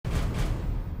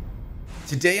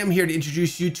Today I'm here to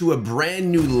introduce you to a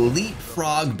brand new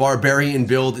Leapfrog Barbarian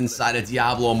build inside of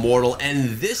Diablo Immortal, and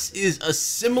this is a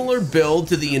similar build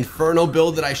to the Inferno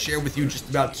build that I shared with you just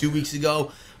about 2 weeks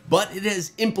ago, but it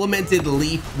has implemented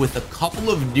Leap with a couple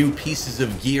of new pieces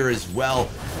of gear as well.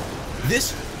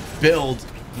 This build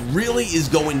really is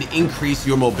going to increase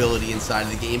your mobility inside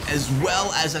of the game, as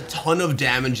well as a ton of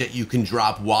damage that you can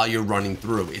drop while you're running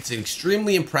through. It's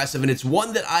extremely impressive, and it's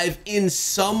one that I've in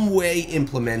some way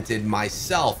implemented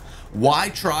myself. Why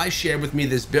Try shared with me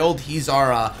this build. He's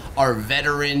our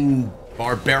veteran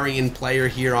Barbarian player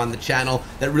here on the channel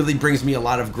that really brings me a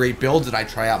lot of great builds that I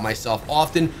try out myself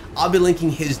often. I'll be linking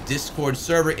his Discord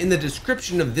server in the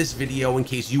description of this video in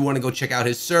case you want to go check out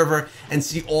his server and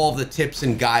see all of the tips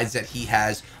and guides that he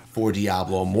has for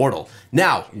Diablo Immortal.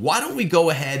 Now, why don't we go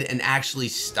ahead and actually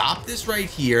stop this right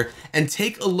here and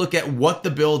take a look at what the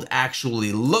build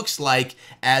actually looks like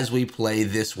as we play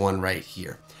this one right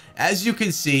here. As you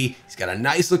can see, he's got a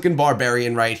nice looking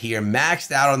Barbarian right here,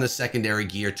 maxed out on the secondary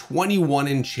gear, 21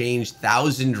 and change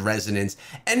thousand resonance,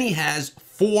 and he has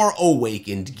 4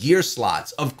 awakened gear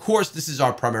slots. Of course, this is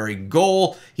our primary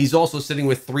goal. He's also sitting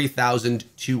with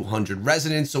 3,200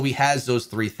 resonance, so he has those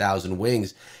 3,000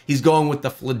 wings. He's going with the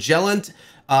Flagellant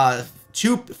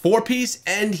 4-piece,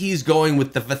 and he's going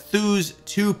with the Vathuz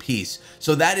 2-piece.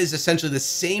 So that is essentially the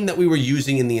same that we were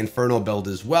using in the Inferno build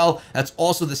as well. That's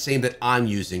also the same that I'm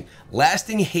using.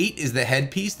 Lasting Hate is the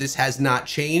headpiece. This has not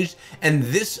changed, and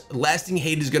this Lasting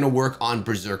Hate is going to work on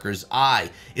Berserker's Eye.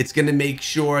 It's going to make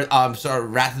sure,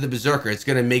 Wrath of the Berserker, it's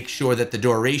going to make sure that the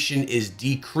duration is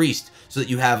decreased so that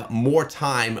you have more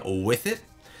time with it.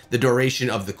 The duration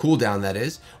of the cooldown, that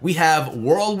is. We have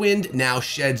Whirlwind now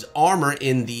sheds armor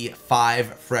in the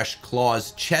 5 Fresh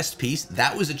Claws chest piece.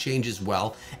 That was a change as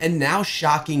well. And now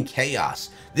Shocking Chaos.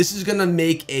 This is going to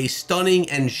make a stunning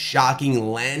and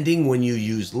shocking landing when you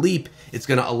use Leap. It's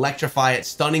going to electrify it,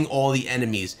 stunning all the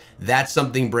enemies. That's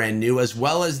something brand new, as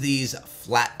well as these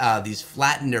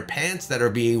flattener pants that are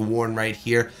being worn right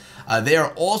here. They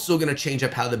are also going to change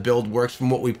up how the build works from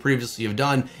what we previously have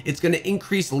done. It's going to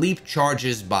increase Leap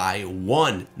charges by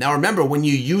 1. Now remember, when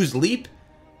you use Leap,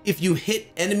 if you hit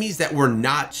enemies that were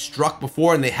not struck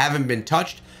before and they haven't been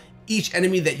touched, each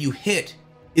enemy that you hit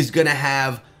is going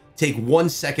to take 1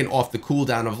 second off the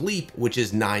cooldown of Leap, which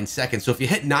is 9 seconds. So if you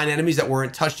hit 9 enemies that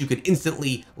weren't touched, you could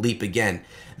instantly Leap again.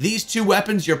 These 2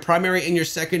 weapons, your primary and your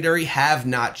secondary, have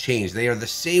not changed. They are the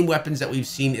same weapons that we've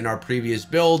seen in our previous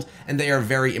build, and they are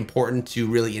very important to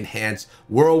really enhance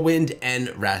Whirlwind and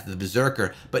Wrath of the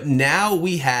Berserker. But now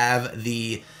we have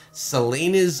the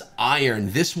Selena's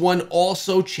Iron. This one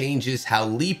also changes how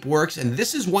Leap works, and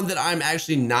this is one that I'm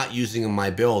actually not using in my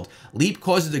build. Leap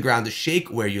causes the ground to shake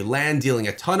where you land, dealing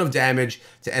a ton of damage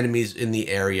to enemies in the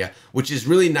area, which is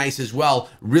really nice as well,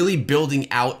 really building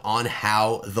out on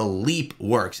how the Leap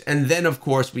works. And then, of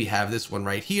course, we have this one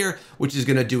right here, which is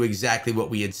going to do exactly what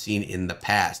we had seen in the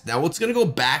past. Now, let's going to go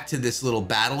back to this little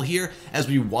battle here. As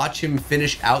we watch him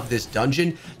finish out this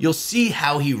dungeon, you'll see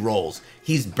how he rolls.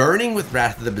 He's burning with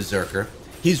Wrath of the Berserker.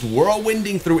 He's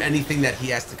whirlwinding through anything that he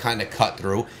has to kind of cut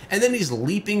through, and then he's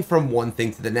leaping from one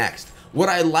thing to the next. What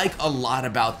I like a lot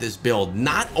about this build,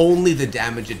 not only the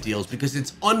damage it deals, because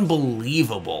it's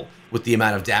unbelievable with the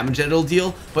amount of damage that it'll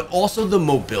deal, but also the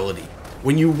mobility.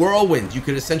 When you whirlwind, you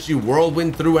could essentially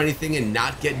whirlwind through anything and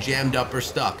not get jammed up or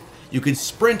stuck. You can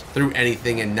sprint through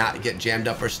anything and not get jammed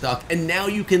up or stuck, and now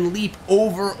you can leap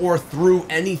over or through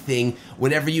anything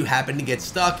whenever you happen to get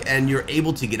stuck and you're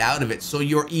able to get out of it. So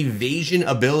your evasion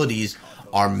abilities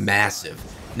are massive.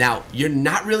 Now, you're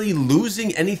not really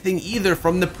losing anything either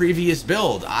from the previous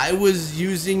build. I was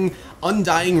using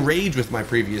Undying Rage with my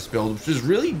previous build, which was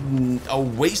really a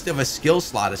waste of a skill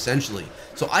slot, essentially.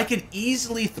 So I could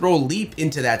easily throw Leap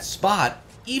into that spot,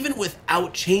 even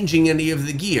without changing any of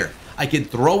the gear. I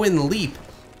could throw in Leap,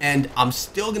 and I'm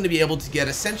still going to be able to get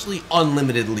essentially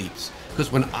unlimited leaps.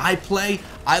 Because when I play,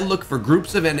 I look for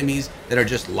groups of enemies that are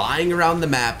just lying around the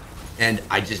map, and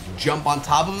I just jump on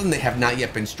top of them. They have not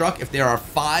yet been struck. If there are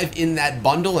 5 in that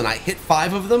bundle and I hit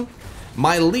 5 of them,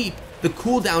 my Leap, the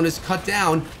cooldown is cut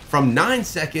down from 9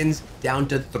 seconds down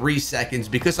to 3 seconds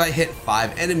because I hit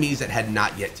 5 enemies that had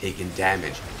not yet taken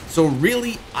damage. So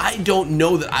really, I don't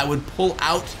know that I would pull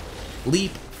out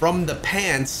Leap from the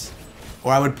pants,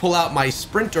 or I would pull out my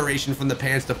sprint duration from the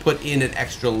pants to put in an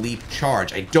extra Leap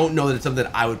charge. I don't know that it's something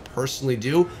that I would personally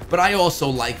do, but I also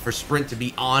like for sprint to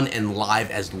be on and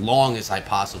live as long as I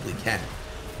possibly can.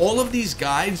 All of these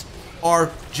guides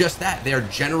are just that. They're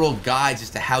general guides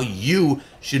as to how you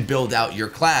should build out your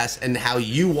class and how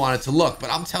you want it to look.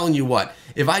 But I'm telling you what,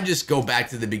 if I just go back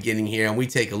to the beginning here and we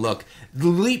take a look, The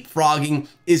leapfrogging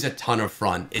is a ton of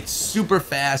fun. It's super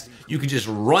fast. You can just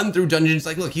run through dungeons.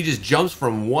 Like, look, he just jumps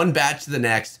from one batch to the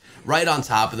next, right on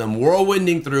top of them,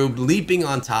 whirlwinding through, leaping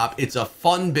on top. It's a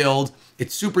fun build.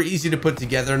 It's super easy to put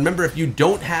together. And remember, if you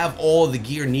don't have all the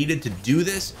gear needed to do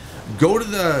this, go to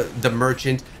the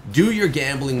merchant, do your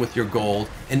gambling with your gold,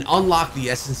 and unlock the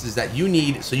essences that you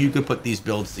need so you can put these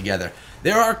builds together.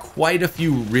 There are quite a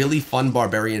few really fun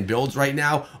barbarian builds right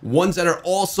now, ones that are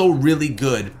also really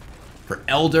good for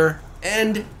Elder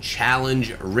and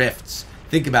Challenge Rifts.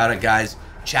 Think about it, guys.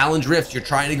 Challenge Rifts, you're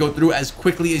trying to go through as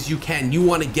quickly as you can. You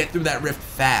want to get through that rift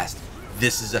fast.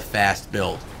 This is a fast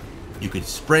build. You can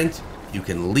sprint, you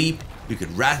can leap, you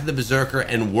could Wrath of the Berserker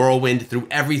and whirlwind through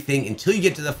everything until you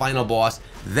get to the final boss,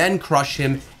 then crush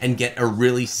him and get a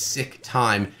really sick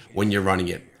time when you're running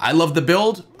it. I love the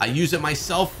build. I use it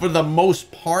myself for the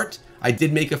most part. I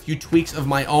did make a few tweaks of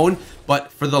my own,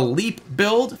 but for the leap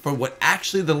build, for what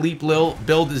actually the leap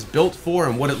build is built for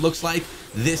and what it looks like,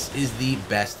 this is the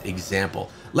best example.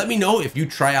 Let me know if you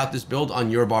try out this build on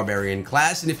your barbarian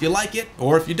class, and if you like it,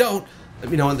 or if you don't,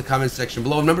 let me know in the comments section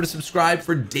below. Remember to subscribe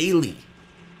for daily,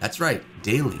 that's right,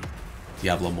 daily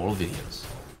Diablo Immortal videos.